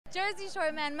Jersey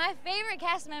Shore, man. My favorite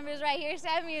cast members right here,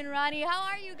 Sammi and Ronnie. How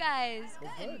are you guys?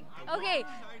 Good. Okay,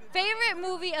 favorite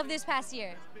movie of this past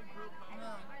year?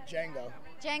 Django.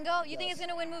 Django? You think it's going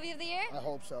to win movie of the year? I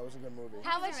hope so. It was a good movie.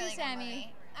 How about It was a you, really good Sammi?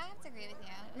 movie. I have to agree with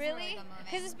you. It was a Really? really good movie.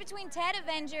 Because it's between Ted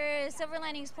Avengers, Silver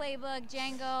Linings Playbook,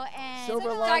 Django, and Silver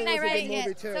Dark Lining Knight was a good Rising.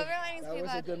 movie too. Silver Linings That was a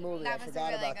Playbook, good movie. that I was a forgot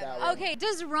really about good that movie. one. Okay,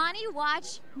 does Ronnie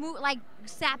watch like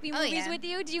sappy Oh, movies yeah. with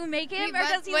you? Do you make him, We or both-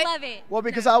 does he wait. love it? Well,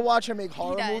 because I watch her make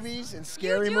horror does. movies and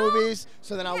scary do? movies,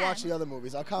 so then I Yeah. watch the other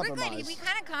movies. I'll We're compromise. good. We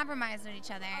kind of compromise with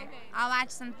each other. Okay. I'll watch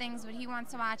some things what he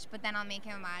wants to watch, but then I'll make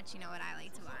him watch, what I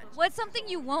like to watch. What's something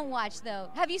you won't watch though?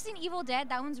 Have you seen Evil Dead?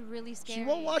 That one's really scary. She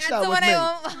won't watch That's that the with one me. I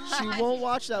won't watch. She won't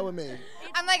watch that with me.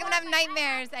 I'm like, I'm gonna have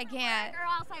nightmares. I can't. Or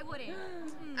else I wouldn't.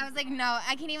 I was like, no,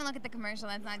 I can't even look at the commercial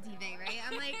that's on TV, right?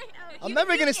 I'm like, I'm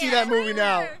never gonna see that movie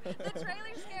now. The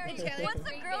trailer's scary. The trailer's What's the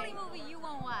freaky. girly movie you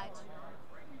won't watch?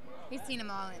 he's seen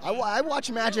them all. I watch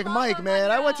Magic love Mike, him,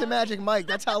 man. I I went to know. Magic Mike.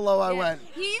 That's how low I went.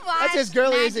 He watched That's as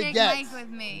girly as it Magic gets. Mike with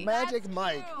me. Magic That's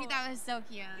Mike. cute. He thought it was so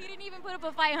cute. He didn't even put up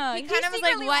a fight, huh? He kind of was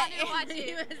like, secretly what? wanted to watch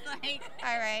He it. was like,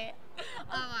 all right,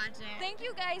 I'll watch it. Thank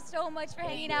you guys so much for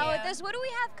hanging Thank out with you. us. What do we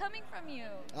have coming from you?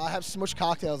 I have Smush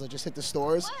cocktails that just hit the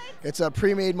stores. What? It's a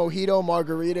pre-made mojito,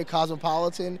 margarita,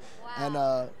 cosmopolitan,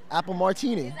 and apple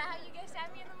martini. Is that how you get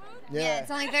Sammi in the mood? Yeah.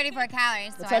 It's only 34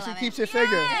 calories, so That's I how she love keeps it. your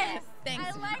figure. Yes! Thanks.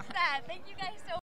 I like that. Thank you guys so much.